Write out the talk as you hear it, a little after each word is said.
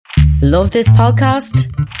Love this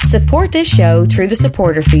podcast? Support this show through the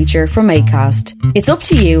supporter feature from Acast. It's up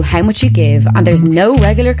to you how much you give and there's no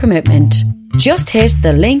regular commitment. Just hit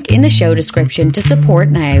the link in the show description to support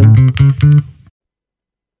now.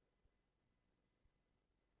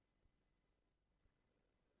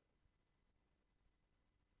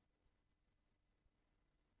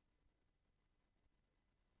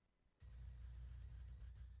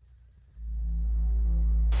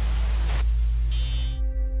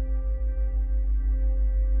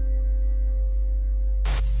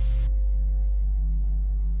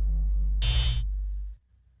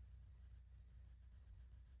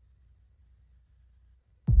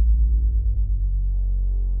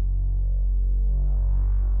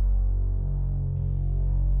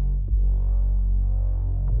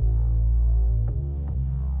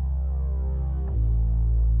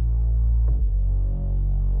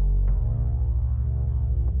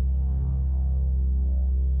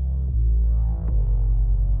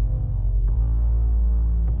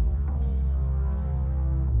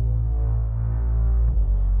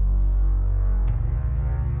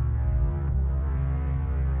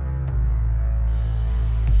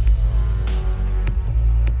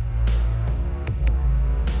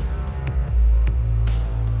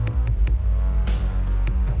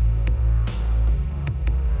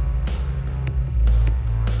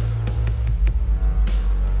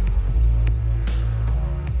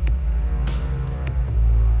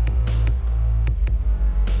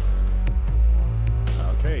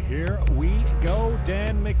 Here we go.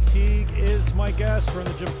 Dan McTeague is my guest from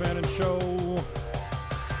the Jim Fannin Show.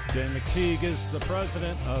 Dan McTeague is the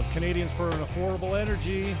president of Canadians for an Affordable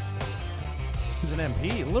Energy. He's an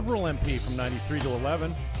MP, Liberal MP from 93 to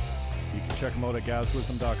 11. You can check him out at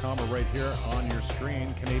gazwisdom.com or right here on your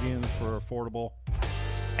screen, Canadians for Affordable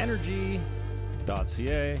Energy.ca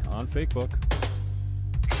on Facebook.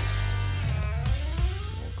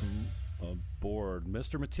 Welcome aboard,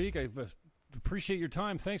 Mr. McTeague. I appreciate your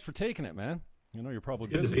time. Thanks for taking it, man. I know you're probably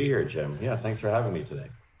busy. Good to be here, Jim. Yeah, thanks for having me today.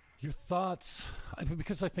 Your thoughts,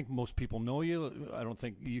 because I think most people know you. I don't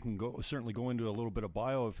think you can certainly go into a little bit of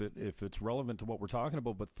bio if it's relevant to what we're talking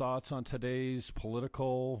about. But thoughts on today's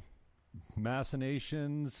political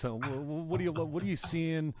machinations. So, what are you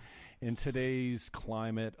seeing in today's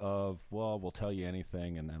climate of, well, we'll tell you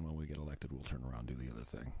anything, and then when we get elected, we'll turn around and do the other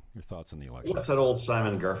thing. Your thoughts on the election? What's that old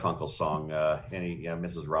Simon Garfunkel song?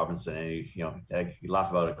 Mrs. Robinson. You laugh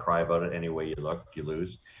about it, cry about it. Any way you look, you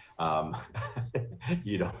lose.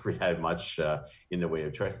 You don't really have much in the way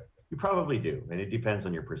of choice. You probably do, and it depends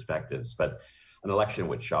on your perspectives. But an election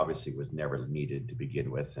which obviously was never needed to begin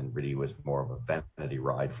with, and really was more of a vanity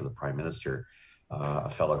ride for the Prime Minister, a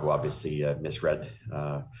fellow who obviously misread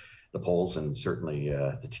the polls and certainly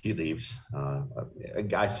the tea leaves.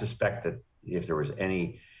 I suspect that if there was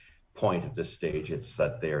any point at this stage, it's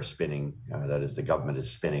that they are spinning. That is, the government is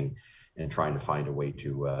spinning and trying to find a way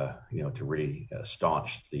to really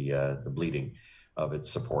staunch the bleeding of its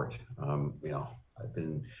support. I've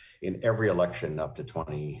been in every election up to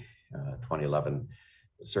 2011,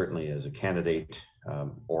 certainly as a candidate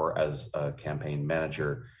or as a campaign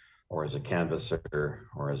manager or as a canvasser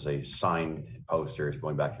or as a sign poster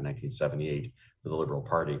going back to 1978 for the Liberal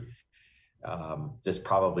Party. This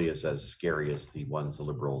probably is as scary as the ones the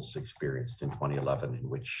Liberals experienced in 2011, in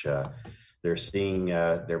which they're seeing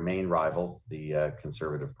their main rival, the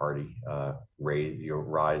Conservative Party,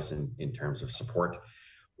 rise in terms of support,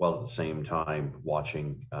 while at the same time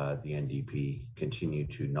watching the NDP continue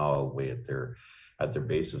to gnaw away at their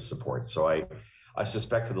base of support. So I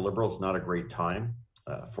suspect for the Liberals, not a great time.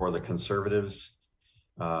 For the Conservatives,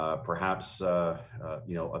 perhaps a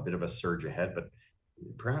bit of a surge ahead, but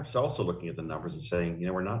perhaps also looking at the numbers and saying,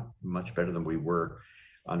 we're not much better than we were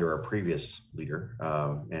under our previous leader,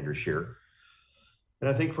 Andrew Scheer. And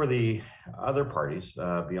I think for the other parties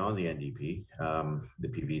beyond the NDP, the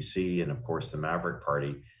PVC, and of course the Maverick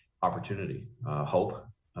Party, opportunity, hope.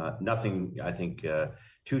 Nothing, I think,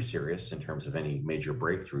 too serious in terms of any major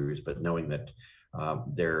breakthroughs, but knowing that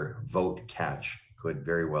their vote catch could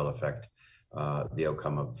very well affect the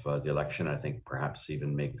outcome of the election. I think perhaps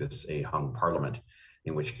even make this a hung parliament,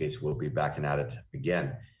 in which case we'll be backing at it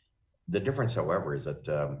again. The difference, however, is that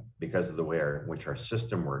because of the way in which our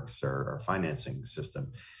system works, our financing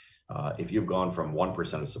system, if you've gone from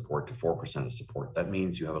 1% of support to 4% of support, that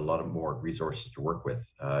means you have a lot of more resources to work with.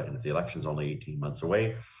 And if the election's only 18 months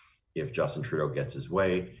away, if Justin Trudeau gets his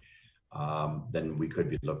way, then we could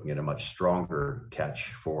be looking at a much stronger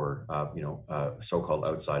catch for so-called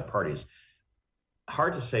outside parties.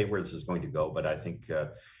 Hard to say where this is going to go, but I think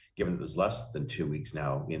given that there's less than 2 weeks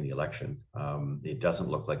now in the election, it doesn't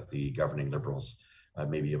look like the governing Liberals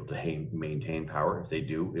may be able to maintain power. If they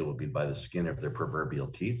do, it will be by the skin of their proverbial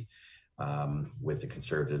teeth, with the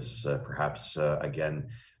Conservatives perhaps, again,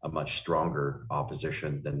 a much stronger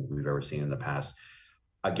opposition than we've ever seen in the past.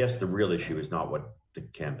 I guess the real issue is not what the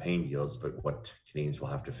campaign yields, but what Canadians will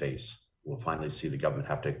have to face. We'll finally see the government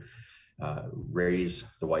have to raise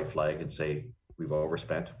the white flag and say, we've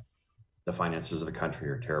overspent. The finances of the country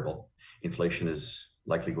are terrible. Inflation is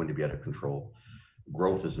likely going to be out of control.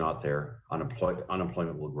 Growth is not there.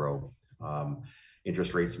 Unemployment will grow.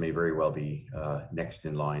 Interest rates may very well be next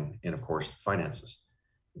in line. And of course, finances.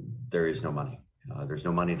 There is no money. There's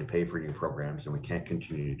no money to pay for new programs, and we can't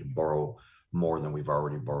continue to borrow more than we've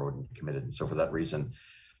already borrowed and committed. And so for that reason,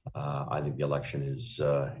 I think the election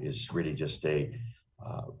is really just a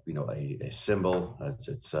symbol.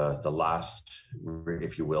 It's the last,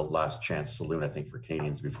 if you will, last chance saloon, I think, for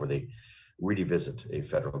Canadians before they really visit a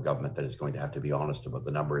federal government that is going to have to be honest about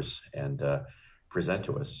the numbers and present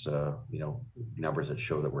to us, numbers that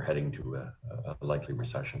show that we're heading to a likely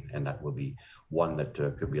recession, and that will be one that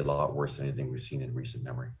could be a lot worse than anything we've seen in recent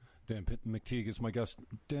memory. Dan McTeague is my guest.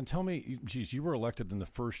 Dan, tell me, geez, you were elected in the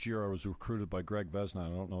first year I was recruited by Greg Vesna.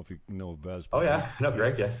 I don't know if you know Ves. Oh yeah, no,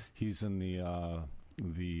 Greg, yeah. He's in the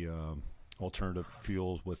alternative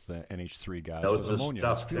fuels with the NH3 gas. No, it's ammonia.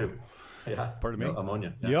 Stuff too. Yeah. Pardon me? No,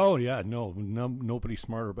 ammonia. Yeah. Oh, yeah. No, nobody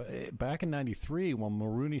smarter. But back in 93, when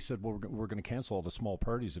Mulroney said, well, we're going to cancel all the small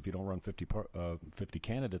parties if you don't run 50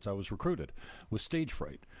 candidates, I was recruited with stage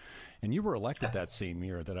fright. And you were elected that same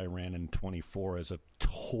year that I ran in 24 as a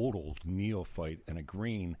total neophyte and a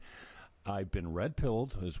green. I've been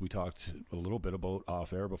red-pilled, as we talked a little bit about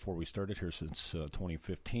off-air before we started here, since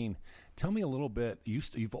 2015. Tell me a little bit.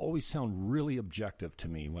 You've always sound really objective to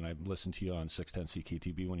me when I listened to you on 610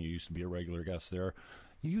 CKTB when you used to be a regular guest there.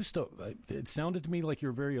 It sounded to me like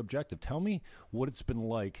you're very objective. Tell me what it's been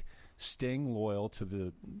like staying loyal to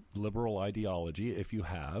the liberal ideology, if you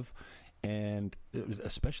have, and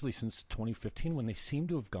especially since 2015 when they seem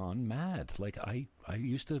to have gone mad. Like I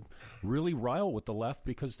used to really rile with the left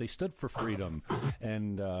because they stood for freedom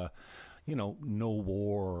and no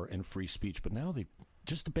war and free speech, but now they've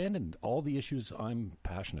just abandoned all the issues I'm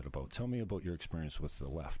passionate about. Tell me about your experience with the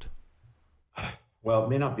left. Well, it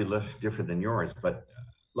may not be different than yours, but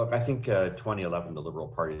look, I think 2011, the Liberal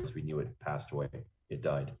Party as we knew it passed away. It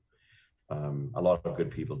died. A lot of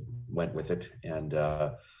good people went with it, and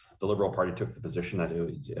the Liberal Party took the position that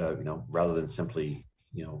rather than simply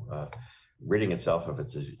ridding itself of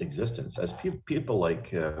its existence, as people like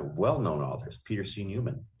well-known authors, Peter C.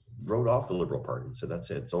 Newman, wrote off the Liberal Party and said, "That's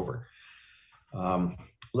it, it's over."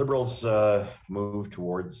 Liberals moved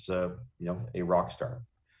towards a rock star,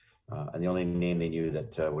 and the only name they knew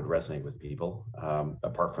that would resonate with people,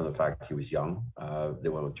 apart from the fact he was young, they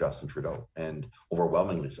went with Justin Trudeau, and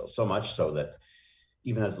overwhelmingly so much so that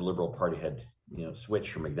even as the Liberal Party had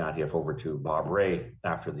switched from Ignatieff over to Bob Rae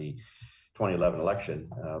after the 2011 election,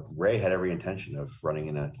 Rae had every intention of running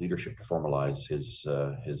in a leadership to formalize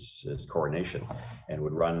his coronation, and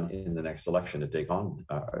would run in the next election to take on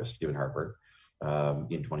Stephen Harper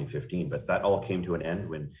in 2015. But that all came to an end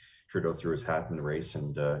when Trudeau threw his hat in the race,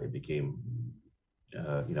 and it became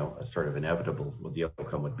a sort of inevitable what the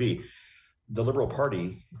outcome would be. The Liberal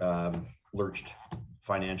Party lurched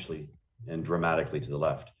financially and dramatically to the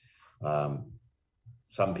left.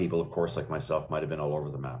 Some people, of course, like myself, might have been all over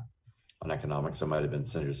the map on economics. I might have been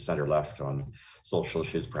center left on social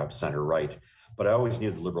issues, perhaps center right. But I always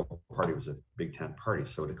knew the Liberal Party was a big tent party,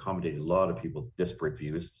 so it accommodated a lot of people, disparate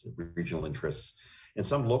views, regional interests, and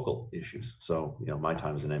some local issues. So, my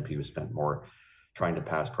time as an MP was spent more trying to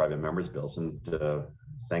pass private members' bills, and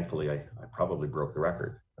thankfully, I probably broke the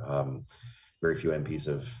record. Very few MPs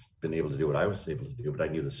have been able to do what I was able to do, but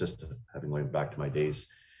I knew the system, having went back to my days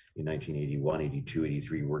in 1981, 82,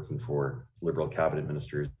 83, working for Liberal cabinet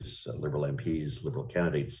ministers, Liberal MPs, Liberal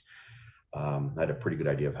candidates. I had a pretty good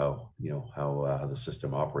idea of how the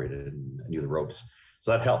system operated, and I knew the ropes.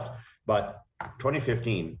 So that helped. But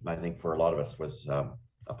 2015, I think for a lot of us, was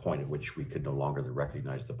a point at which we could no longer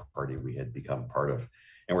recognize the party we had become part of.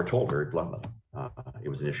 And we're told very bluntly, it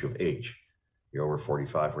was an issue of age. You're over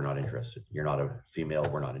 45, we're not interested. You're not a female,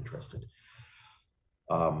 we're not interested.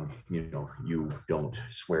 You don't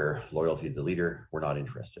swear loyalty to the leader, we're not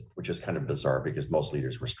interested, which is kind of bizarre because most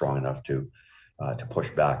leaders were strong enough to push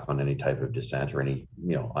back on any type of dissent or any,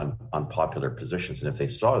 unpopular positions. And if they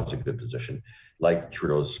saw it as a good position, like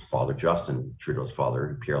Trudeau's father, Justin Trudeau's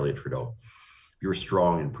father, Pierre Elliott Trudeau, if you were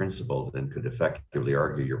strong and principled and could effectively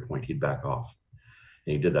argue your point, he'd back off.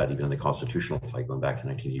 And he did that even in the constitutional fight going back to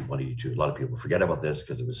 1981, 82. A lot of people forget about this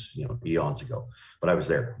because it was, eons ago. But I was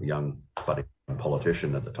there, a young budding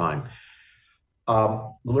politician at the time.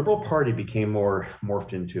 The Liberal Party became more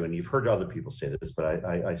morphed into, and you've heard other people say this, but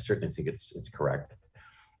I certainly think it's correct,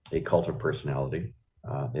 a cult of personality.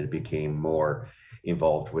 It became more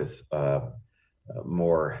involved with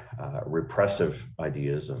more repressive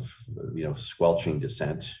ideas of, squelching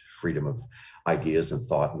dissent, freedom of ideas and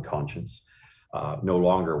thought and conscience. No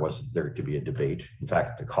longer was there to be a debate. In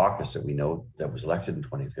fact, the caucus that we know that was elected in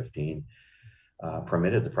 2015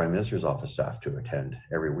 permitted the Prime Minister's office staff to attend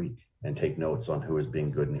every week and take notes on who is being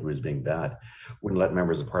good and who is being bad. Wouldn't let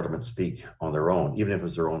members of Parliament speak on their own, even if it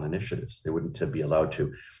was their own initiatives. They wouldn't be allowed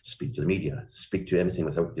to speak to the media, speak to anything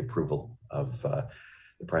without the approval of the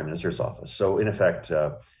Prime Minister's office. So in effect,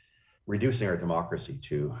 reducing our democracy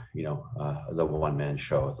to, the one-man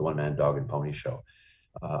show, the one-man dog and pony show.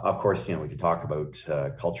 Of course, we can talk about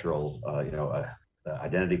cultural,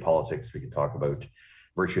 identity politics. We can talk about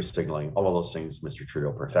virtue signaling, all of those things Mr.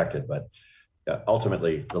 Trudeau perfected. But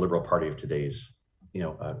ultimately, the Liberal Party of today is,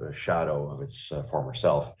 a shadow of its former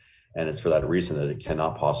self. And it's for that reason that it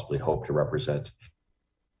cannot possibly hope to represent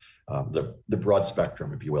the broad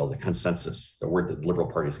spectrum, if you will, the consensus, the word that the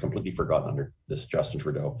Liberal Party is completely forgotten under this Justin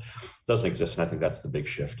Trudeau, doesn't exist. And I think that's the big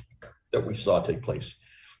shift that we saw take place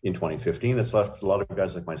in 2015. That's left a lot of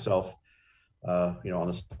guys like myself, on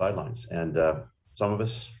the sidelines. And some of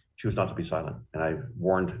us choose not to be silent. And I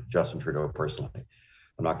warned Justin Trudeau personally,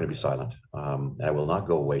 I'm not going to be silent. And I will not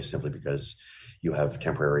go away simply because you have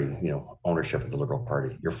temporary, ownership of the Liberal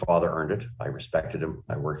Party. Your father earned it. I respected him.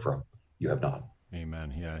 I worked for him. You have not.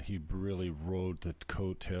 Amen. Yeah, he really rode the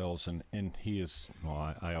coattails, and he is,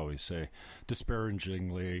 well, I always say,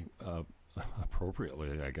 disparagingly,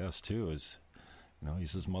 appropriately, I guess, too, is,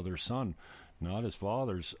 he's his mother's son, not his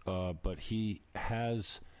father's, but he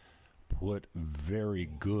has put very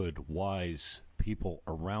good, wise people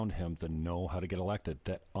around him that know how to get elected,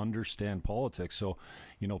 that understand politics. So,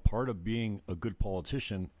 part of being a good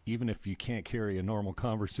politician, even if you can't carry a normal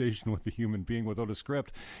conversation with a human being without a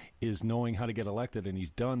script, is knowing how to get elected. And he's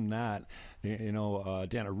done that. Dan,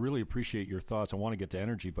 I really appreciate your thoughts. I want to get to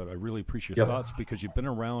energy, but I really appreciate your thoughts because you've been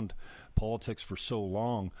around politics for so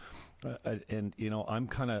long. And I'm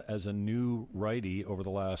kind of, as a new righty over the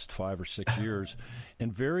last 5 or 6 years,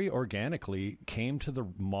 and very organically came to the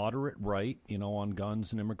moderate right, on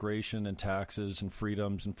guns and immigration and taxes and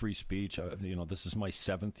freedoms and free speech. This is my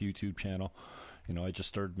 7th YouTube channel. I just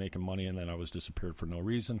started making money and then I was disappeared for no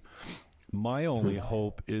reason. My only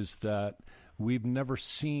hope is that we've never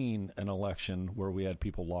seen an election where we had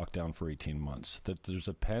people locked down for 18 months, that there's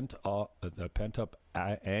a pent-up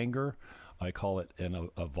anger. I call it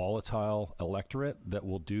a volatile electorate that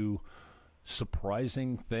will do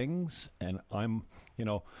surprising things. And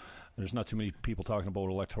there's not too many people talking about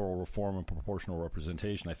electoral reform and proportional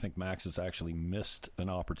representation. I think Max has actually missed an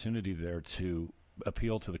opportunity there to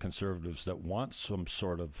appeal to the Conservatives that want some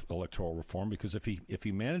sort of electoral reform, because if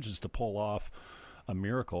he manages to pull off a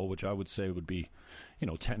miracle, which I would say would be,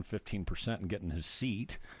 10-15% and getting his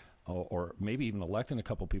seat, or maybe even electing a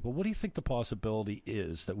couple people, what do you think the possibility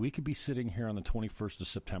is that we could be sitting here on the 21st of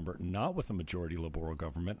September, not with a majority Liberal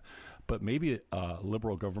government, but maybe a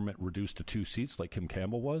Liberal government reduced to 2 seats like Kim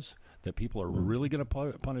Campbell was, that people are really going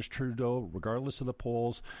to punish Trudeau regardless of the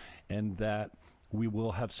polls, and that we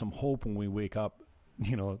will have some hope when we wake up,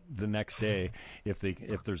 the next day, if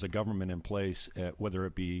there's a government in place, whether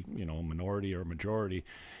it be, minority or majority.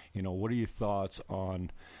 What are your thoughts on,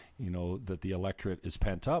 that the electorate is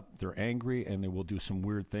pent up, they're angry, and they will do some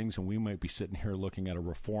weird things, and we might be sitting here looking at a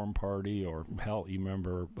reform party, or hell, you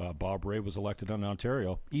remember Bob Rae was elected in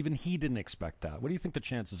Ontario. Even he didn't expect that. What do you think the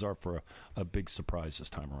chances are for a big surprise this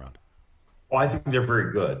time around? Well, I think they're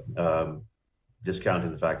very good,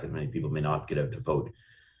 discounting the fact that many people may not get out to vote.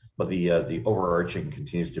 But the overarching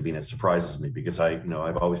continues to be, and it surprises me because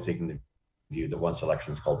I've always taken the view that once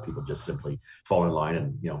elections called, people just simply fall in line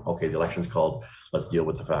and, okay, the election's called, let's deal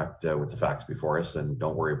with the facts before us and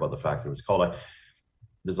don't worry about the fact that it was called.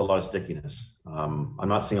 There's a lot of stickiness. I'm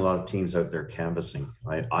not seeing a lot of teams out there canvassing.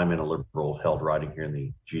 I'm in a Liberal held riding here in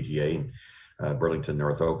the GTA in Burlington,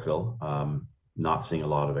 North Oakville. Not seeing a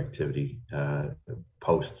lot of activity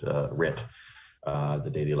post writ. The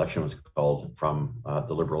day the election was called from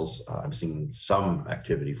the Liberals. I'm seeing some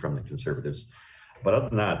activity from the Conservatives. But other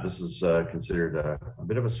than that, this is considered a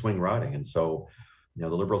bit of a swing riding. And so, the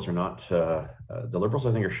Liberals are not, the Liberals,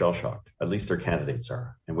 I think, are shell-shocked. At least their candidates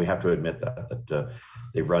are. And we have to admit that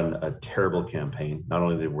they've run a terrible campaign. Not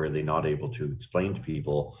only were they not able to explain to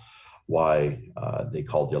people why they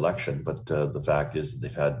called the election, but the fact is that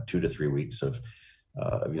they've had 2 to 3 weeks of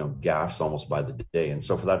gaffes almost by the day. And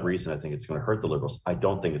so for that reason, I think it's going to hurt the Liberals. I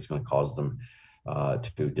don't think it's going to cause them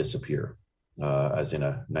to disappear. as in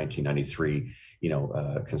a 1993,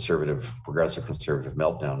 progressive conservative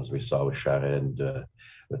meltdown, as we saw with Shatta and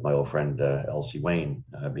with my old friend Elsie Wayne,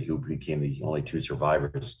 who became the only two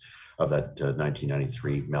survivors of that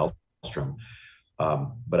 1993 maelstrom.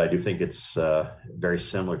 But I do think it's very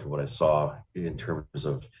similar to what I saw in terms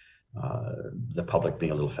of the public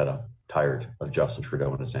being a little fed up, tired of Justin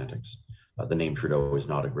Trudeau and his antics. The name Trudeau is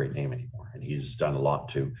not a great name anymore, and he's done a lot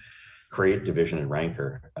to create division and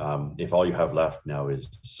rancor. If all you have left now is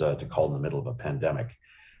to call in the middle of a pandemic,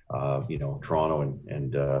 Toronto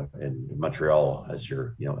and Montreal as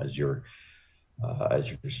your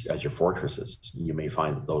fortresses, you may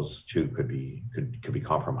find that those two could be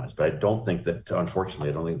compromised. But I don't think that,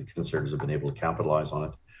 unfortunately, the Conservatives have been able to capitalize on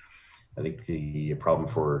it. I think the problem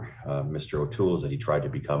for Mr. O'Toole is that he tried to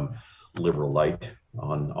become liberal light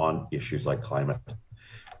on issues like climate,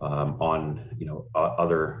 on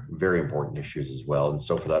other very important issues as well. And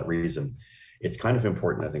so for that reason, it's kind of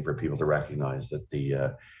important, I think, for people to recognize that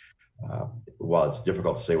while it's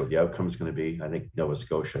difficult to say what the outcome is going to be, I think Nova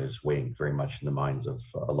Scotia is weighing very much in the minds of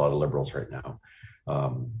a lot of Liberals right now.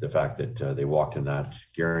 The fact that they walked in that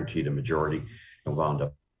guaranteed a majority and wound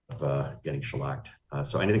up getting shellacked.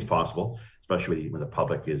 So anything's possible, especially when the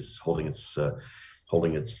public is holding its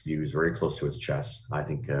views very close to its chest. I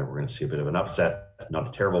think we're going to see a bit of an upset, not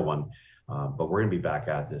a terrible one, but we're going to be back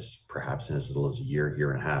at this perhaps in as little as a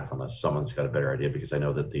year and a half, unless someone's got a better idea, because I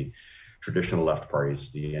know that the traditional left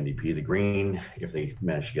parties, the NDP, the Green, if they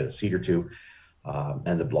manage to get a seat or two,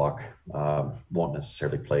 and the Bloc won't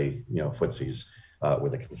necessarily play, footsies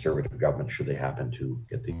with a Conservative government should they happen to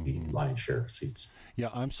get the lion's share of seats. Yeah,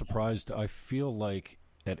 I'm surprised. I feel like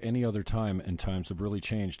at any other time, and times have really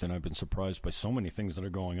changed, and I've been surprised by so many things that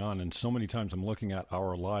are going on, and so many times I'm looking at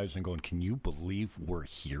our lives and going, can you believe we're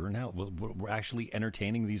here now? We're actually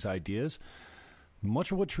entertaining these ideas?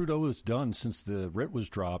 Much of what Trudeau has done since the writ was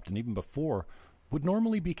dropped, and even before, would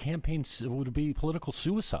normally be would be political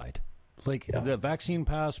suicide. The vaccine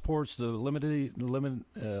passports, the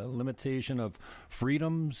limitation of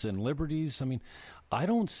freedoms and liberties. I mean, I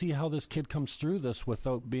don't see how this kid comes through this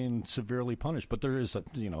without being severely punished. But there is a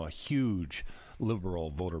huge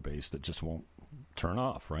liberal voter base that just won't turn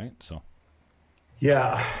off, right? So,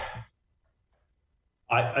 yeah,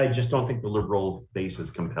 I just don't think the liberal base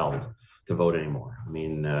is compelled to vote anymore. I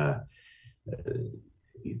mean,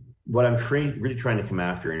 what I'm really trying to come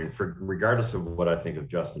after, and regardless of what I think of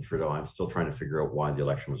Justin Trudeau, I'm still trying to figure out why the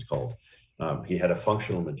election was called. He had a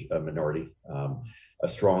functional minority, a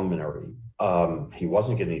strong minority. He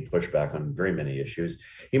wasn't getting any pushback on very many issues.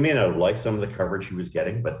 He may not have liked some of the coverage he was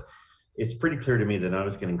getting, but it's pretty clear to me that I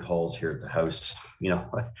was getting calls here at the House,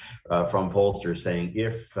 from pollsters saying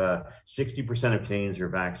if 60% of Canadians are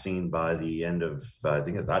vaccinated by the end of, I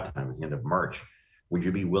think at that time it was the end of March, would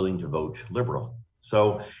you be willing to vote Liberal?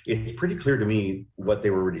 So it's pretty clear to me what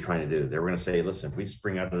they were really trying to do. They were going to say, listen, if we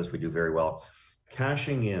spring out of this, we do very well.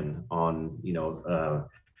 Cashing in on, the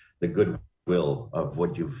goodwill of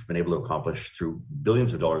what you've been able to accomplish through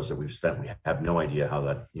billions of dollars that we've spent. We have no idea how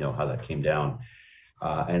that came down.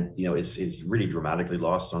 And it's really dramatically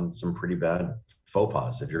lost on some pretty bad faux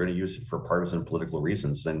pas. If you're going to use it for partisan political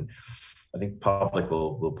reasons, then I think public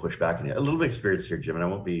will push back. And a little bit of experience here, Jim, and I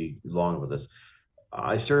won't be long with this.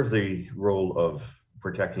 I served the role of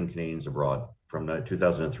protecting Canadians abroad from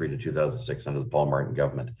 2003 to 2006 under the Paul Martin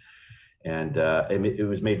government. And it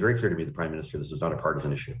was made very clear to me, the Prime Minister, this was not a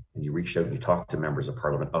partisan issue. And you reached out and you talked to members of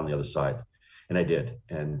Parliament on the other side. And I did.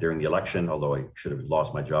 And during the election, although I should have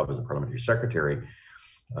lost my job as a parliamentary secretary,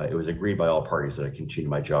 it was agreed by all parties that I continued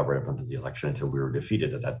my job right up until the election until we were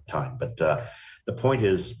defeated at that time. But the point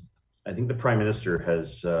is, I think the Prime Minister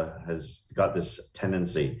has got this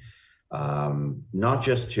tendency not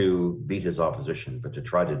just to beat his opposition, but to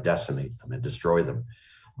try to decimate them and destroy them.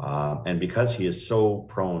 And because he is so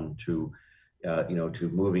prone to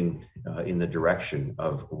moving in the direction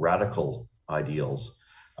of radical ideals,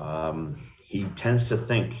 he tends to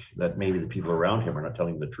think that maybe the people around him are not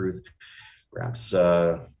telling him the truth. Perhaps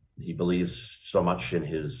he believes so much in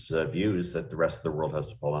his views that the rest of the world has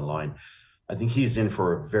to fall in line. I think he's in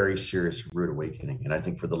for a very serious rude awakening. And I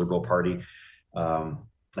think for the Liberal Party,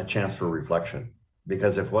 a chance for reflection.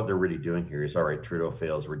 Because if what they're really doing here is, all right, Trudeau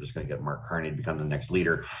fails, we're just going to get Mark Carney to become the next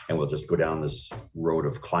leader, and we'll just go down this road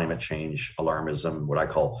of climate change, alarmism, what I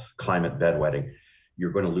call climate bedwetting,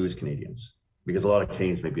 you're going to lose Canadians. Because a lot of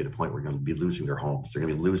Canadians may be at a point where they're going to be losing their homes. They're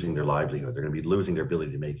going to be losing their livelihood. They're going to be losing their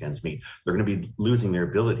ability to make ends meet. They're going to be losing their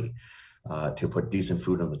ability to put decent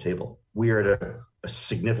food on the table. We are at a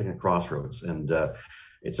significant crossroads. And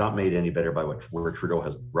It's not made any better by where Trudeau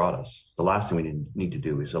has brought us. The last thing we need to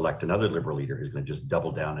do is elect another Liberal leader who's going to just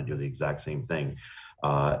double down and do the exact same thing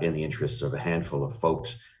in the interests of a handful of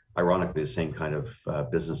folks. Ironically, the same kind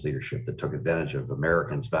of business leadership that took advantage of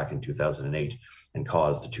Americans back in 2008 and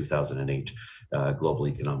caused the 2008 global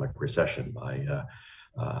economic recession by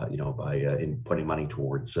putting money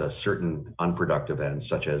towards certain unproductive ends,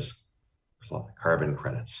 such as carbon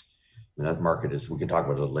credits. And that market is, we can talk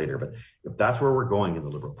about it a little later, but if that's where we're going in the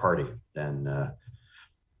Liberal Party, then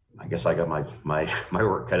I guess I got my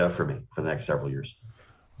work cut out for me for the next several years.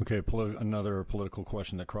 Okay, another political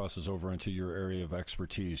question that crosses over into your area of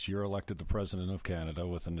expertise. You're elected the President of Canada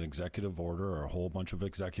with an executive order or a whole bunch of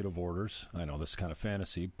executive orders. I know this is kind of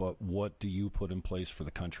fantasy, but what do you put in place for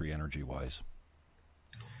the country energy-wise?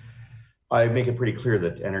 I make it pretty clear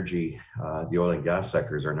that energy, the oil and gas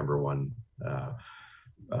sector is our number one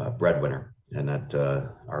breadwinner, and that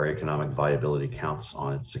our economic viability counts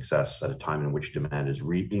on its success at a time in which demand is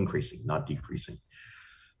increasing, not decreasing.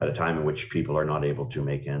 At a time in which people are not able to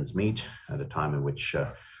make ends meet, at a time in which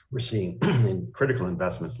we're seeing critical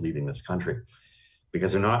investments leaving this country,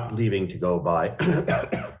 because they're not leaving to go buy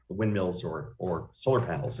windmills or solar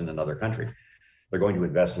panels in another country. They're going to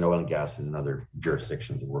invest in oil and gas in another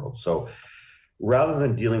jurisdiction of the world. So rather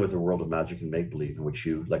than dealing with the world of magic and make-believe, in which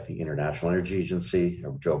you, like the International Energy Agency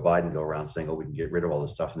or Joe Biden, go around saying, oh, we can get rid of all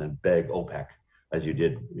this stuff, and then beg OPEC, as you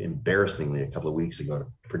did embarrassingly a couple of weeks ago, to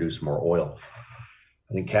produce more oil.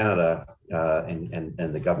 I think Canada and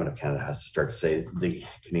the government of Canada has to start to say the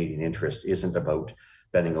Canadian interest isn't about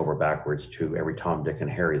bending over backwards to every Tom, Dick, and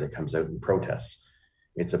Harry that comes out and protests.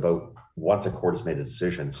 It's about, once a court has made a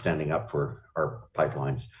decision, standing up for our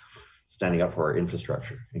pipelines, standing up for our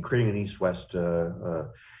infrastructure, and creating an east-west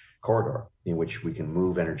corridor in which we can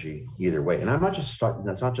move energy either way. And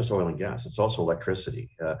that's not just oil and gas, it's also electricity.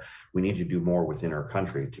 We need to do more within our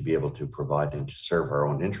country to be able to provide and to serve our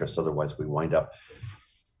own interests. Otherwise, we wind up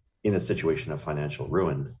in a situation of financial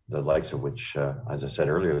ruin, the likes of which, as I said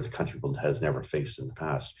earlier, the country has never faced in the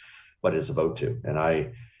past, but is about to. And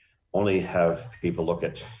I only have people look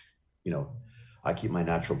at, I keep my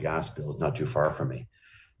natural gas bill not too far from me.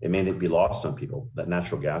 It may be lost on people that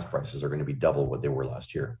natural gas prices are going to be double what they were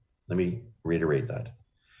last year. Let me reiterate that.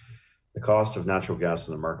 The cost of natural gas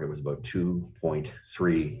in the market was about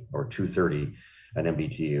 2.3 or 2.30 an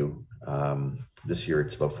MBTU. This year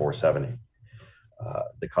it's about 4.70.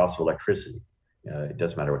 The cost of electricity, it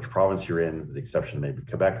doesn't matter which province you're in, with the exception of maybe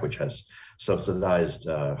Quebec, which has subsidized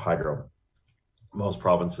hydro. Most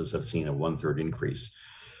provinces have seen a 1/3 increase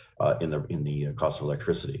in the cost of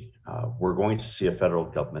electricity. We're going to see a federal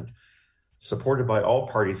government supported by all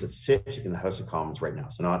parties that sit in the House of Commons right now,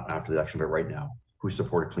 so not after the election, but right now, who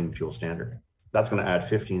support a clean fuel standard. That's going to add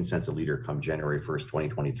 15 cents a liter come January 1st,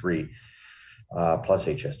 2023, plus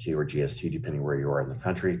HST or GST, depending where you are in the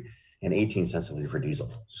country, and 18 cents a liter for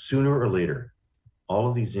diesel. Sooner or later, all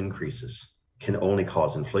of these increases can only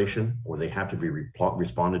cause inflation, or they have to be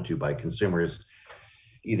responded to by consumers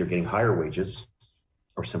either getting higher wages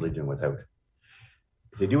or simply doing without.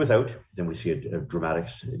 If they do without, then we see a dramatic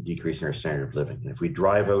decrease in our standard of living. And if we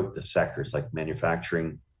drive out the sectors like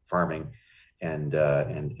manufacturing, farming, and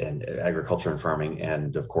agriculture and farming,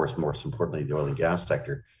 and of course, most importantly, the oil and gas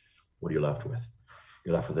sector, what are you left with?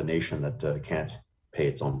 You're left with a nation that can't pay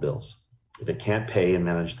its own bills. If it can't pay and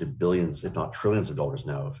manage the billions, if not trillions of dollars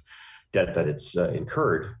now of debt that it's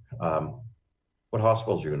incurred, what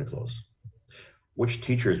hospitals are going to close? Which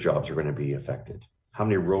teachers' jobs are going to be affected? How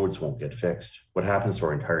many roads won't get fixed? What happens to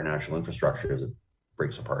our entire national infrastructure as it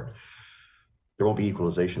breaks apart? There won't be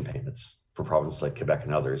equalization payments for provinces like Quebec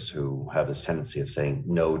and others who have this tendency of saying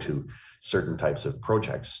no to certain types of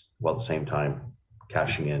projects while at the same time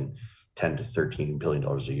cashing in $10 to $13 billion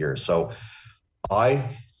a year. So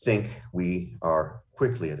I think we are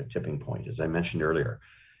quickly at a tipping point, as I mentioned earlier.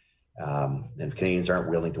 And if Canadians aren't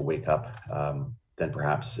willing to wake up, then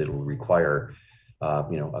perhaps it'll require,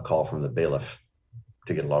 a call from the bailiff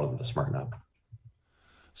to get a lot of them to smarten up.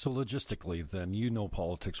 So logistically, then,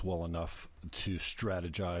 politics well enough to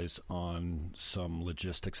strategize on some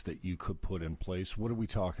logistics that you could put in place. What are we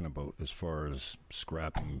talking about as far as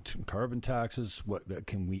scrapping carbon taxes? What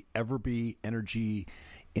can we ever be energy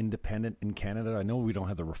independent in Canada? I know we don't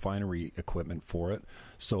have the refinery equipment for it.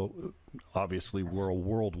 So obviously we're a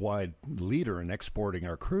worldwide leader in exporting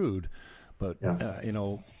our crude. But,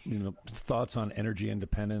 thoughts on energy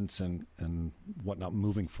independence and whatnot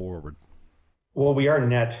moving forward? Well, we are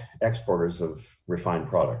net exporters of refined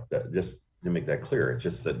product. Just to make that clear, it's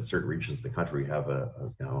just that in certain regions of the country we have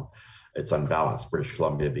it's unbalanced. British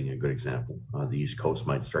Columbia being a good example. The East Coast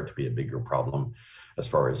might start to be a bigger problem as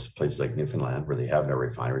far as places like Newfoundland, where they have no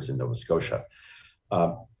refineries, in Nova Scotia.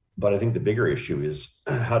 But I think the bigger issue is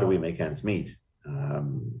how do we make ends meet?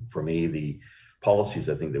 For me, the policies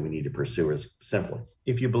I think that we need to pursue is simple.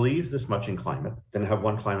 If you believe this much in climate, then have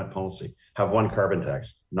one climate policy, have one carbon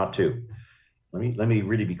tax, not two. Let me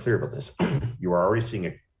really be clear about this. You are already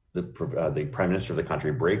seeing the Prime Minister of the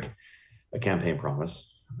country break a campaign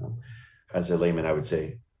promise. As a layman, I would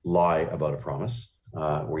say lie about a promise,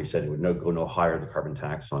 where he said he would go no higher the carbon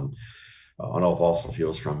tax on all fossil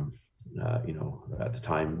fuels from at the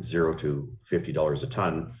time $0 to $50 a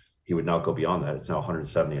ton. He would not go beyond that. It's now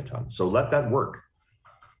 170 a ton. So let that work,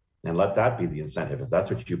 and let that be the incentive. If that's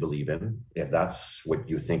what you believe in, if that's what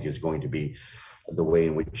you think is going to be the way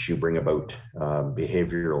in which you bring about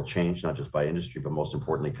behavioral change, not just by industry, but most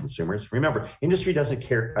importantly, consumers. Remember, industry doesn't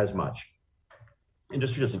care as much.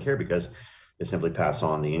 Industry doesn't care because they simply pass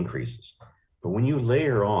on the increases. But when you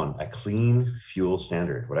layer on a clean fuel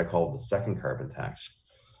standard, what I call the second carbon tax,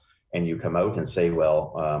 and you come out and say,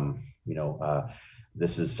 well,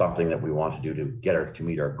 this is something that we want to do to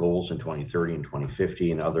meet our goals in 2030 and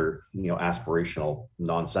 2050 and other, aspirational,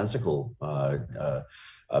 nonsensical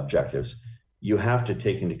objectives, you have to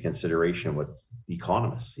take into consideration what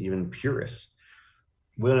economists, even purists.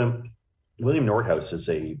 William Nordhaus is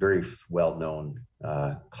a very well-known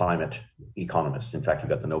climate economist. In fact, he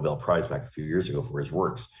got the Nobel Prize back a few years ago for his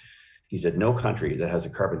works. He said no country that has a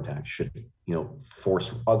carbon tax should,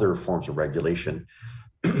 force other forms of regulation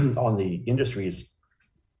on the industries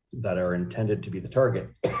that are intended to be the target.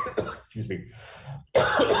 Excuse me.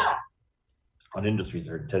 On industries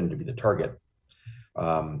that are intended to be the target.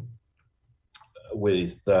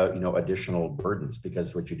 With additional burdens,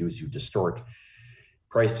 because what you do is you distort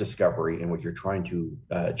price discovery and what you're trying to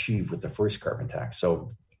achieve with the first carbon tax.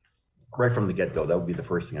 So right from the get-go, that would be the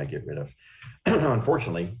first thing I get rid of.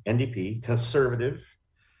 Unfortunately, NDP, Conservative,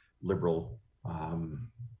 Liberal,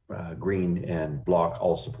 Green, and Bloc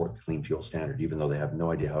all support the clean fuel standard, even though they have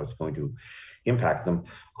no idea how it's going to impact them.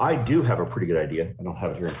 I do have a pretty good idea. I don't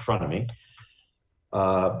have it here in front of me,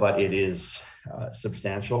 but it is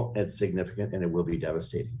substantial, it's significant, and it will be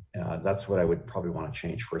devastating. That's what I would probably want to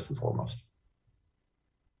change first and foremost.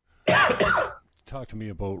 Talk to me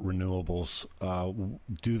about renewables.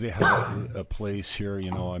 Do they have a place here?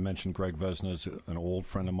 I mentioned Greg Vesna's an old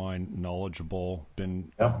friend of mine, knowledgeable.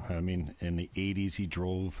 In the 80s, he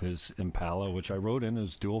drove his Impala, which I rode in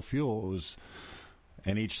as dual fuel. It was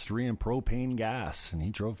NH3 and propane gas, and he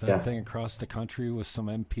drove that thing across the country with some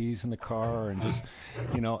MPs in the car, and just,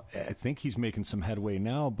 I think he's making some headway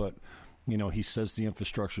now, but he says the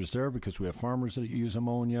infrastructure is there because we have farmers that use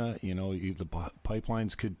ammonia. The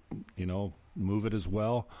pipelines could, move it as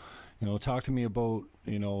well. Talk to me about,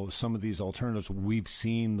 some of these alternatives. We've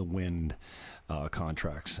seen the wind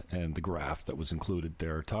contracts and the graph that was included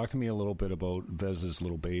there. Talk to me a little bit about Vez's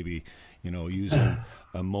little baby, using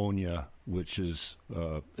ammonia, which is,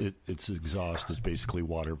 its exhaust is basically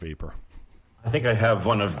water vapor. I think I have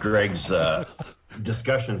one of Greg's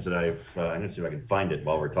discussions that I'm going to see if I can find it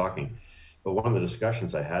while we're talking. But one of the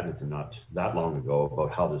discussions I had with him not that long ago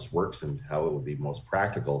about how this works and how it would be most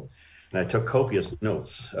practical. And I took copious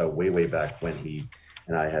notes way back when he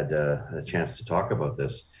and I had a chance to talk about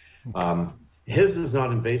this. His is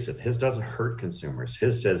not invasive. His doesn't hurt consumers.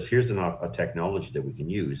 His says, here's a technology that we can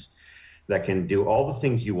use that can do all the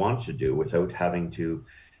things you want to do without having to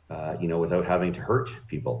hurt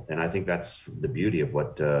people. And I think that's the beauty of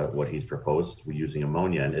what he's proposed. We're using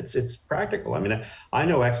ammonia, and it's practical. I mean, I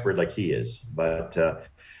know expert like he is, but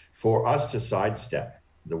for us to sidestep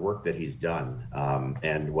the work that he's done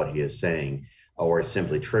and what he is saying, or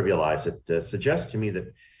simply trivialize it, suggests to me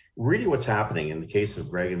that really what's happening in the case of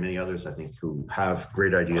Greg and many others, I think, who have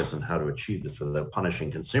great ideas on how to achieve this without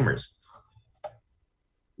punishing consumers.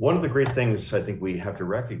 One of the great things I think we have to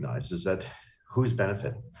recognize is that who's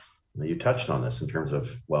benefiting? You touched on this in terms of,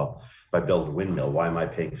 well, if I build a windmill, why am I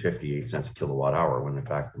paying 58 cents a kilowatt hour when in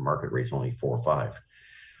fact the market rate's only 4 or 5?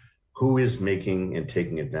 Who is making and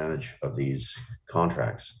taking advantage of these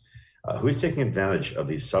contracts? Who's taking advantage of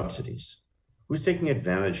these subsidies? Who's taking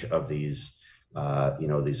advantage of these,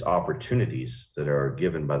 these opportunities that are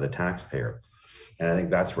given by the taxpayer? And I think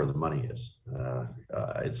that's where the money is.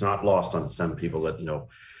 It's not lost on some people that,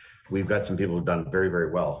 we've got some people who've done very, very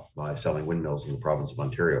well by selling windmills in the province of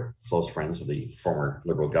Ontario, close friends of the former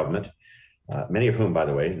Liberal government, many of whom, by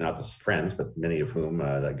the way, not just friends, but many of whom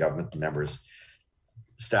the government members,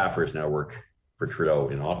 staffers now work for Trudeau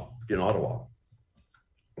in Ottawa.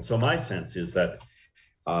 So my sense is that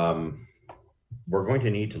we're going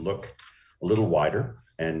to need to look a little wider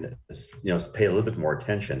and pay a little bit more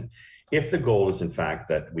attention if the goal is in fact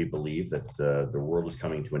that we believe that the world is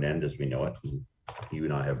coming to an end as we know it, and you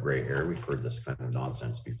and I have gray hair, we've heard this kind of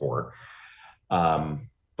nonsense before.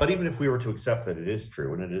 But even if we were to accept that it is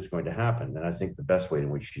true and it is going to happen, then I think the best way in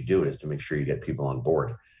which you do it is to make sure you get people on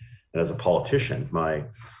board. And as a politician,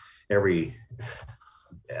 every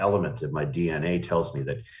element of my DNA tells me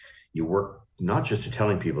that you work not just to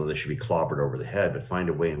telling people they should be clobbered over the head, but find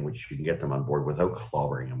a way in which you can get them on board without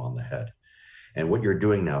clobbering them on the head. And what you're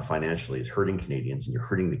doing now financially is hurting Canadians, and you're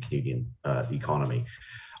hurting the Canadian economy.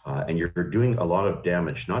 And you're doing a lot of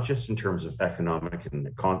damage, not just in terms of economic and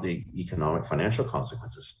economic financial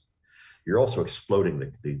consequences. You're also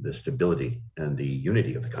exploding the stability and the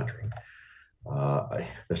unity of the country.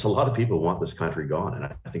 There's a lot of people who want this country gone, and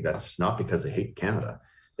I think that's not because they hate Canada.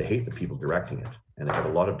 They hate the people directing it, and they have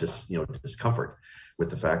a lot of discomfort with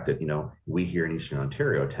the fact that we here in Eastern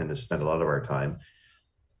Ontario tend to spend a lot of our time,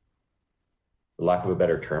 for lack of a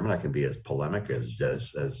better term, and I can be as polemic as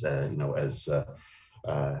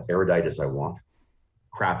erudite as I want,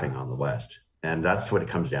 crapping on the West. And that's what it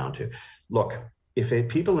comes down to. Look, if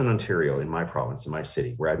people in Ontario, in my province, in my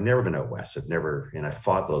city, where I've never been out West, and I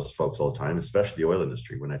fought those folks all the time, especially the oil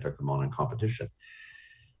industry when I took them on in competition.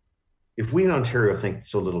 If we in Ontario think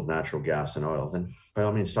so little of natural gas and oil, then by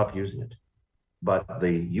all means stop using it. But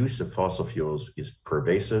the use of fossil fuels is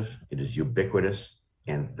pervasive, it is ubiquitous,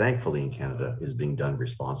 and thankfully in Canada is being done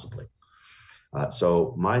responsibly.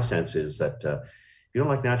 So my sense is that if you don't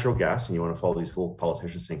like natural gas and you want to follow these fool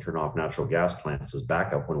politicians saying turn off natural gas plants as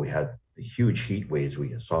backup when we had the huge heat waves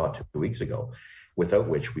we saw 2 weeks ago, without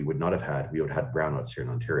which we would have had brownouts here in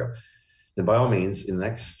Ontario, then by all means, in the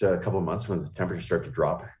next couple of months when the temperatures start to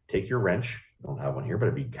drop, take your wrench, I don't have one here, but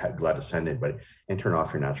I'd be glad to send anybody, and turn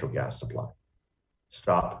off your natural gas supply.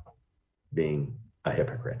 Stop being a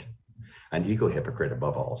hypocrite, an eco-hypocrite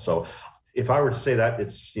above all. So if I were to say that,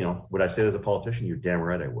 it's, would I say it as a politician? You're damn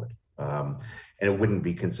right I would. And it wouldn't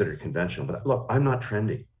be considered conventional. But look, I'm not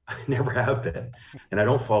trendy. I never have been. And I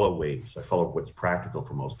don't follow waves. I follow what's practical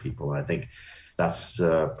for most people. And I think that's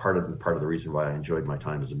part of the reason why I enjoyed my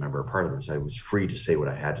time as a member of Parliament. Is I was free to say what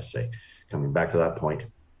I had to say. Coming back to that point,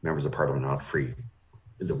 members of Parliament are not free.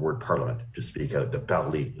 The word Parliament, to speak out, de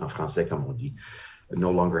parler en français, comme on dit, no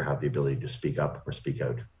longer have the ability to speak up or speak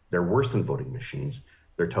out. They're worse than voting machines.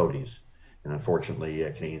 They're toadies. And unfortunately,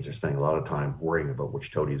 Canadians are spending a lot of time worrying about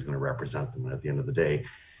which toady is going to represent them. And at the end of the day,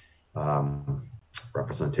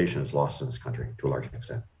 representation is lost in this country to a large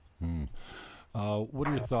extent. What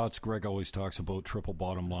are your thoughts? Greg always talks about triple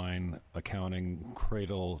bottom line accounting,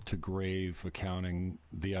 cradle to grave accounting,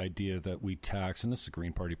 the idea that we tax, and this is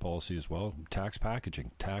Green Party policy as well, tax packaging,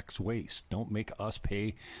 tax waste. Don't make us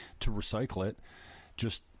pay to recycle it.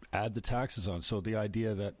 Just add the taxes on. So the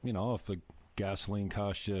idea that, if the gasoline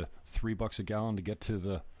costs you $3 a gallon to get to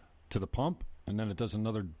the pump, and then it does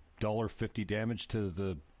another $1.50 damage to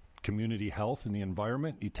the community health and the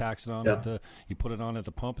environment, you tax it on you put it on at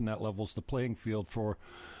the pump, and that levels the playing field for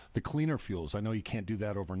the cleaner fuels. I know you can't do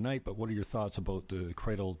that overnight, but what are your thoughts about the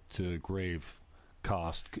cradle to grave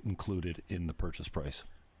cost included in the purchase price?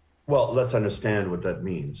 Well, let's understand what that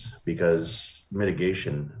means, because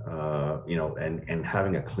mitigation, and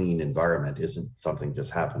having a clean environment isn't something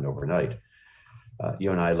just happened overnight.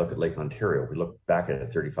 You and I look at Lake Ontario. We look back at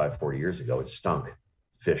it 35, 40 years ago. It stunk.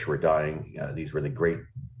 Fish were dying. These were the great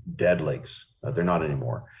dead lakes. They're not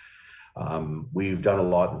anymore. We've done a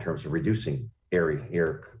lot in terms of reducing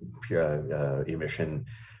air emission,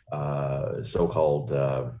 so-called,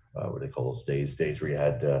 what do they call those days where you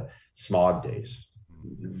had smog days.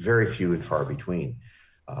 Very few and far between.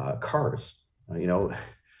 Cars, it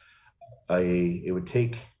would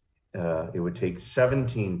take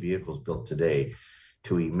 17 vehicles built today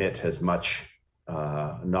to emit as much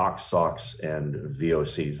NOx, SOx, and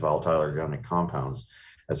VOCs, volatile organic compounds,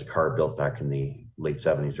 as a car built back in the late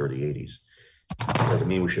 70s, early 80s. Does it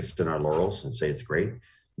mean we should sit on our laurels and say it's great?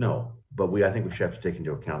 No, but I think we should have to take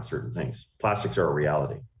into account certain things. Plastics are a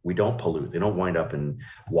reality. We don't pollute. They don't wind up in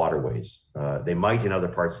waterways. They might in other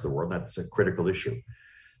parts of the world. That's a critical issue.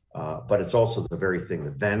 But it's also the very thing,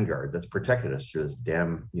 the vanguard, that's protected us through this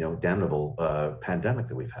damnable pandemic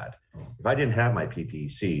that we've had. If I didn't have my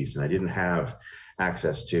PPCs and I didn't have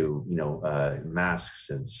access to, masks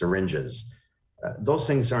and syringes, those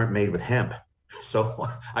things aren't made with hemp. So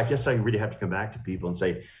I guess I really have to come back to people and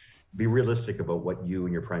say, be realistic about what you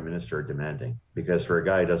and your prime minister are demanding. Because for a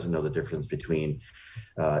guy who doesn't know the difference between,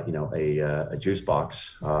 a juice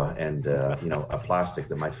box and a plastic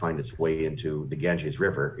that might find its way into the Ganges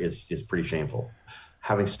River is pretty shameful.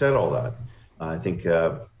 Having said all that, I think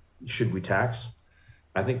should we tax?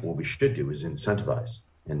 I think what we should do is incentivize.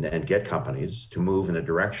 and get companies to move in a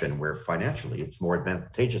direction where financially it's more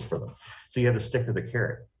advantageous for them. So you have the stick or the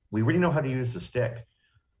carrot. We really know how to use the stick.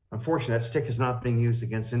 Unfortunately, that stick is not being used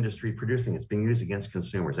against industry producing. It's being used against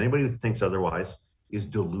consumers. Anybody who thinks otherwise is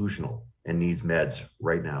delusional and needs meds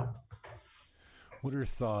right now. What are your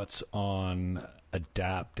thoughts on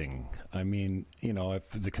adapting? I mean, if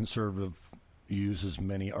the conservative uses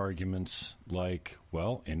many arguments like,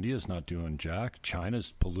 well, India's not doing jack,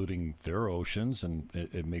 China's polluting their oceans, and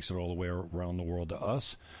it makes it all the way around the world to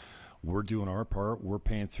us. We're doing our part. We're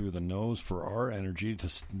paying through the nose for our energy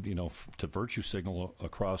to virtue signal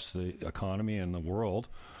across the economy and the world.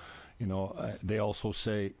 They also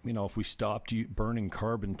say, if we stopped burning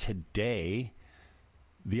carbon today,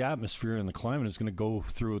 the atmosphere and the climate is going to go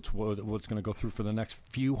through what's going to go through for the next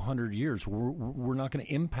few hundred years. We're not going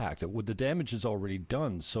to impact it. The damage is already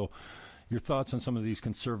done. So your thoughts on some of these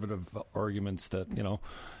conservative arguments that,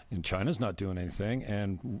 and China's not doing anything.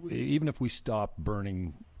 And even if we stop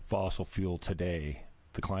burning fossil fuel today,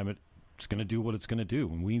 the climate is going to do what it's going to do.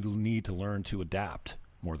 And we need to learn to adapt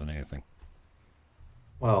more than anything.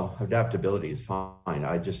 Well, adaptability is fine.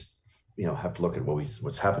 I just have to look at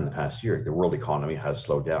what's happened the past year. The world economy has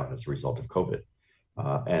slowed down as a result of COVID,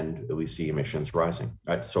 and we see emissions rising,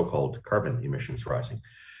 so-called carbon emissions rising.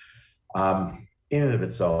 In and of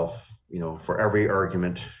itself, for every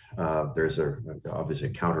argument, there's obviously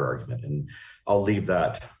a counter argument, and I'll leave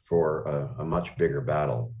that for a much bigger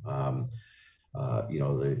battle.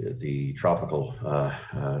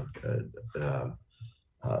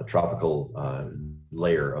 The tropical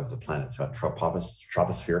layer of the planet,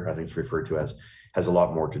 troposphere, I think it's referred to as, has a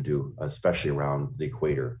lot more to do, especially around the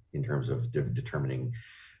equator, in terms of determining,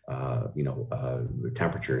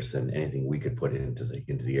 temperatures than anything we could put into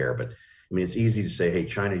the air. But I mean, it's easy to say, hey,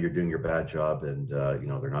 China, you're doing your bad job, and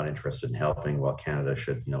they're not interested in helping. While Canada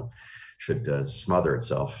should smother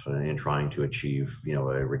itself in trying to achieve,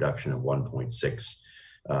 a reduction of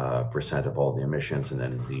 1.6% of all the emissions, and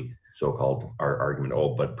then the so-called argument,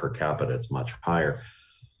 but per capita it's much higher.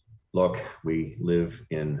 Look, we live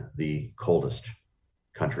in the coldest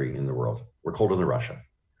country in the world. We're colder than Russia,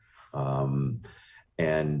 and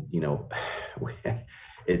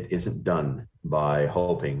it isn't done by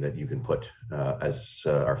hoping that you can put, as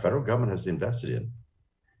our federal government has invested in,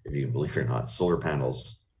 if you believe it or not, solar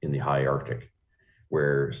panels in the high Arctic,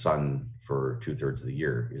 where sun for 2/3 of the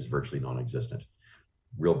year is virtually non-existent.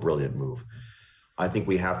 Real brilliant move. I think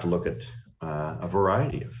we have to look at a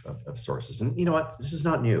variety of sources. And you know what? This is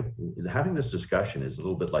not new. Having this discussion is a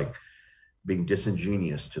little bit like being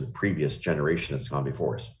disingenuous to the previous generation that's gone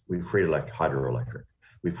before us. We've created hydroelectric.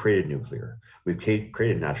 We've created nuclear. We've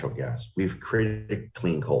created natural gas. We've created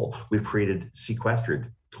clean coal. We've created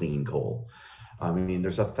sequestered clean coal. I mean,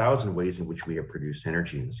 there's 1,000 ways in which we have produced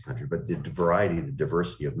energy in this country, but the variety, the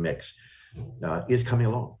diversity of mix is coming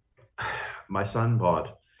along. My son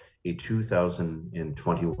bought a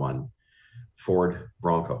 2021 Ford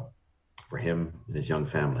Bronco for him and his young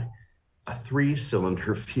family, a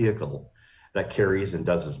 3-cylinder vehicle that carries and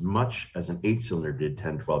does as much as an 8-cylinder did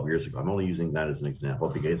 10, 12 years ago. I'm only using that as an example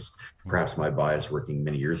because perhaps my bias working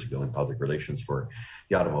many years ago in public relations for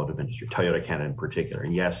the automotive industry, Toyota Canada in particular.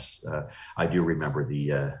 And yes, I do remember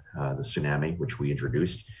the Tsunami, which we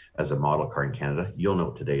introduced as a model car in Canada. You'll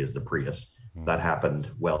know today is the Prius. That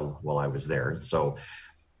happened while I was there. So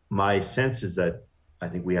my sense is that I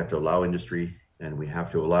think we have to allow industry and we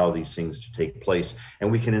have to allow these things to take place,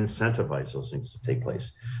 and we can incentivize those things to take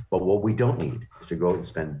place. But what we don't need is to go and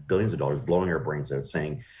spend billions of dollars blowing our brains out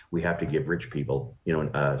saying we have to give rich people,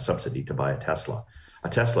 a subsidy to buy a Tesla,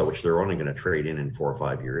 which they're only going to trade in 4 or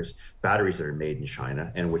 5 years, batteries that are made in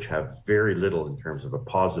China and which have very little in terms of a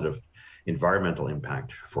positive environmental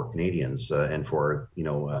impact for Canadians and for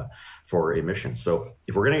emissions. So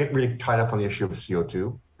if we're going to get really tied up on the issue of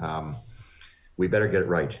CO2, we better get it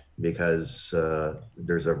right, because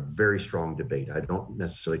there's a very strong debate. I don't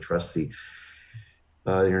necessarily trust the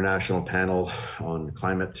International Panel on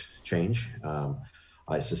Climate Change.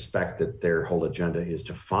 I suspect that their whole agenda is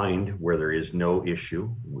to find where there is no issue,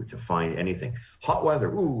 to find anything. Hot weather,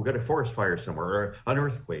 we got a forest fire somewhere, or an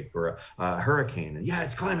earthquake, or a hurricane. And yeah,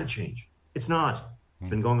 it's climate change. It's not. It's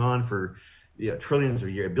been going on for trillions of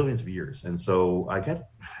years, billions of years. And so I get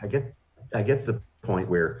the point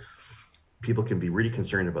where people can be really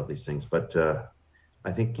concerned about these things, but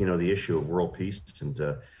I think the issue of world peace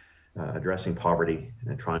and addressing poverty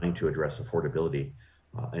and trying to address affordability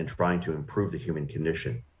and trying to improve the human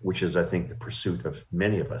condition, which is, I think, the pursuit of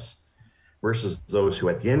many of us, versus those who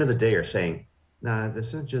at the end of the day are saying, nah, this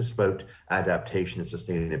isn't just about adaptation and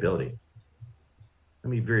sustainability. Let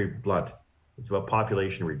me be very blunt. It's about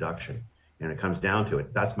population reduction. And it comes down to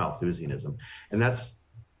it. That's Malthusianism. And that's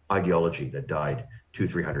ideology that died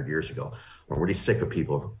 200-300 years ago. We're really sick of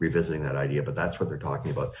people revisiting that idea, but that's what they're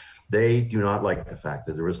talking about. They do not like the fact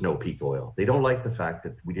that there was no peak oil. They don't like the fact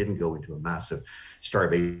that we didn't go into a massive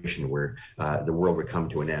starvation where the world would come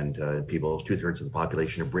to an end. People, 2/3 of the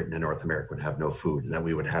population of Britain and North America would have no food, and that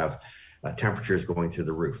we would have temperatures going through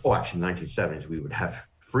the roof. Oh, actually, in the 1970s, we would have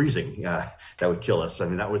freezing that would kill us. I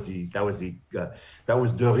mean, that was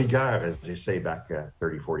de rigueur, as they say back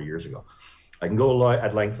 30, 40 years ago. I can go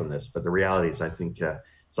at length on this, but the reality is, I think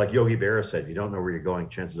it's like Yogi Berra said, if you don't know where you're going,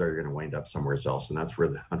 chances are you're going to wind up somewhere else. And that's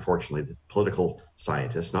where, unfortunately, the political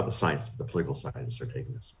scientists, not the scientists, but the political scientists are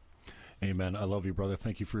taking us. Amen. I love you, brother.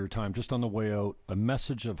 Thank you for your time. Just on the way out, a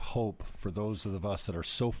message of hope for those of us that are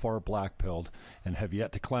so far black-pilled and have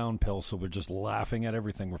yet to clown pill, so we're just laughing at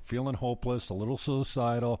everything. We're feeling hopeless, a little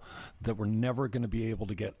suicidal, that we're never going to be able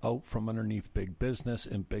to get out from underneath big business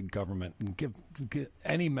and big government. And give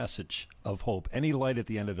any message of hope, any light at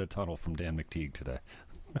the end of the tunnel from Dan McTeague today.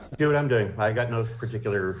 Do what I'm doing. I got no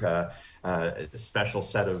particular special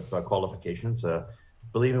set of qualifications.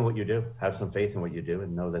 Believe in what you do, have some faith in what you do,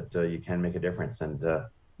 and know that you can make a difference. And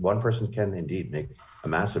one person can indeed make a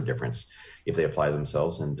massive difference if they apply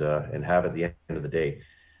themselves and have, at the end of the day,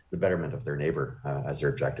 the betterment of their neighbor as their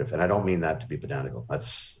objective. And I don't mean that to be pedantical.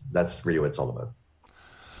 That's really what it's all about.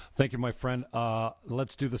 Thank you, my friend.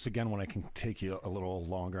 Let's do this again when I can take you a little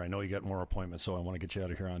longer. I know you got more appointments, so I want to get you out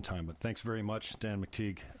of here on time. But thanks very much, Dan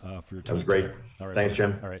McTeague, for your time. That was great. All right, thanks,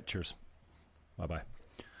 Jim. All right, cheers. Bye-bye.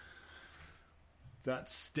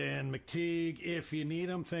 That's Dan McTeague. If you need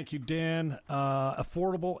him, thank you, Dan.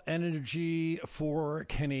 Affordable energy for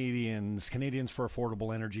Canadians. Canadians for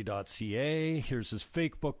AffordableEnergy.ca. Here's his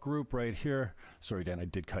fake book group right here. Sorry, Dan, I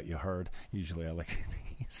did cut you hard. Usually I like,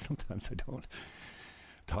 sometimes I don't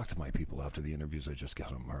talk to my people after the interviews. I just got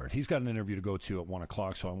them hard. He's got an interview to go to at 1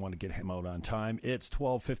 o'clock, so I want to get him out on time. It's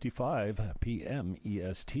 12:55 p.m.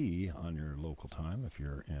 EST on your local time if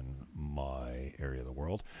you're in my area of the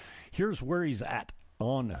world. Here's where he's at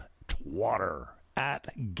on Twitter, at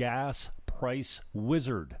Gas Price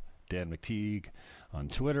Wizard. Dan McTeague on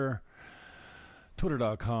Twitter,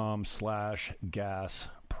 twitter.com/Gas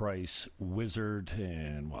Price Wizard.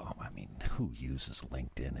 And, well, I mean, who uses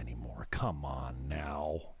LinkedIn anymore? Come on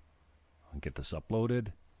now. I'll get this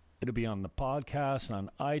uploaded. It'll be on the podcast, on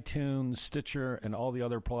iTunes, Stitcher, and all the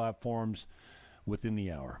other platforms within the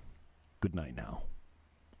hour. Good night now.